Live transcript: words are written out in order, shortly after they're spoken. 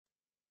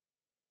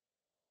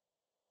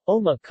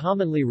Ouma,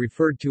 commonly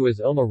referred to as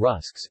Ouma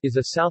Rusks, is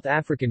a South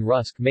African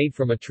rusk made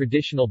from a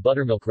traditional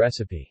buttermilk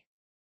recipe.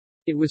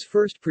 It was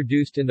first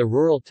produced in the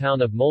rural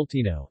town of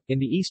Molteno, in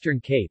the Eastern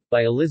Cape,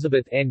 by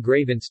Elizabeth Ann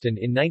Gravenston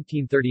in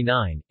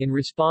 1939, in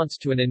response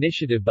to an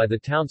initiative by the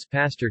town's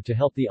pastor to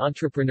help the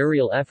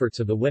entrepreneurial efforts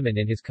of the women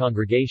in his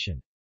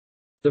congregation.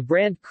 The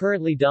brand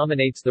currently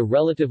dominates the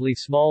relatively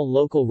small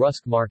local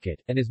rusk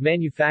market, and is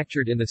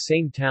manufactured in the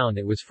same town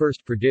it was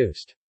first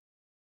produced.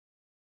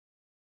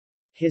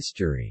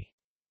 History.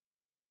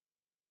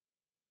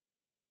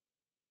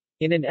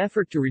 In an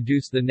effort to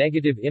reduce the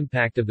negative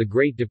impact of the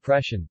Great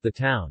Depression, the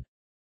town's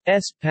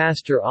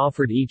pastor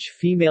offered each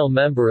female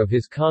member of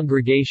his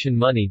congregation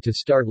money to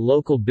start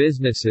local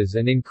businesses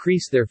and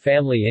increase their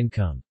family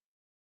income.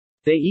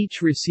 They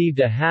each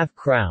received a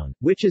half-crown,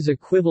 which is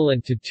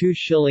equivalent to 2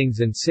 shillings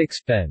and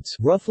 6 pence,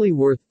 roughly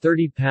worth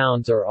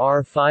 £30 or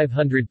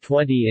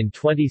R$520 in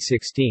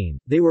 2016.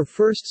 They were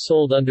first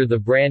sold under the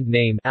brand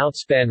name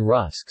Outspan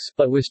Rusks,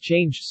 but was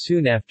changed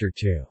soon after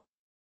to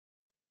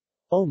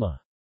Ouma,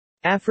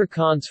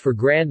 Afrikaans for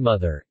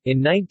grandmother. In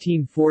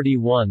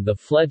 1941, the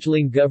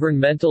fledgling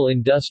Governmental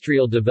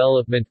Industrial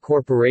Development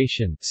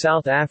Corporation,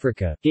 South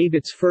Africa, gave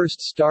its first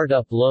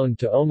start-up loan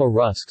to Ouma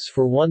Rusks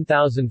for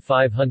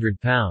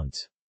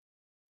 £1,500.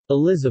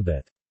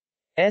 Elizabeth's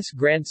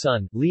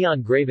grandson,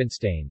 Leon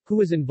Gravenston, who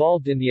was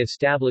involved in the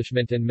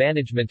establishment and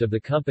management of the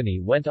company,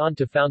 went on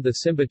to found the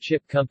Simba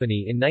Chip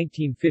Company in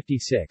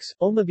 1956.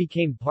 Ouma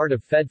became part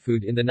of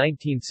FedFood in the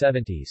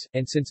 1970s,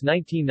 and since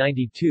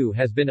 1992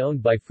 has been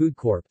owned by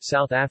FoodCorp,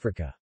 South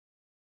Africa.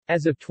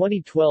 As of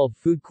 2012,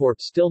 FoodCorp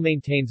still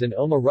maintains an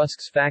Ouma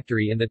Rusks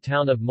factory in the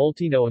town of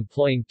Molteno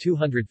employing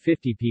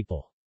 250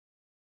 people.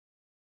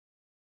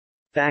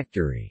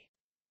 Factory.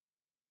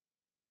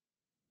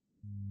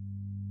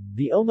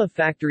 The Ouma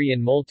factory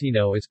in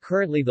Molteno is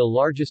currently the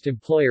largest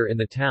employer in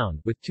the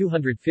town, with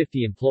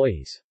 250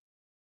 employees.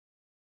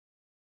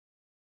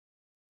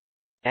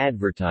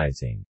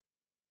 Advertising.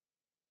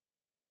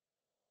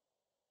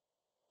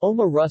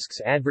 Ouma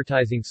Rusks'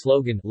 advertising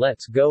slogan,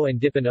 "Let's go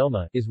and dip in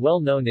Ouma," is well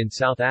known in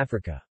South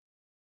Africa.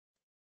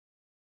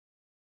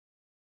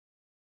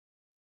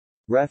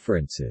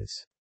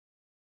 References.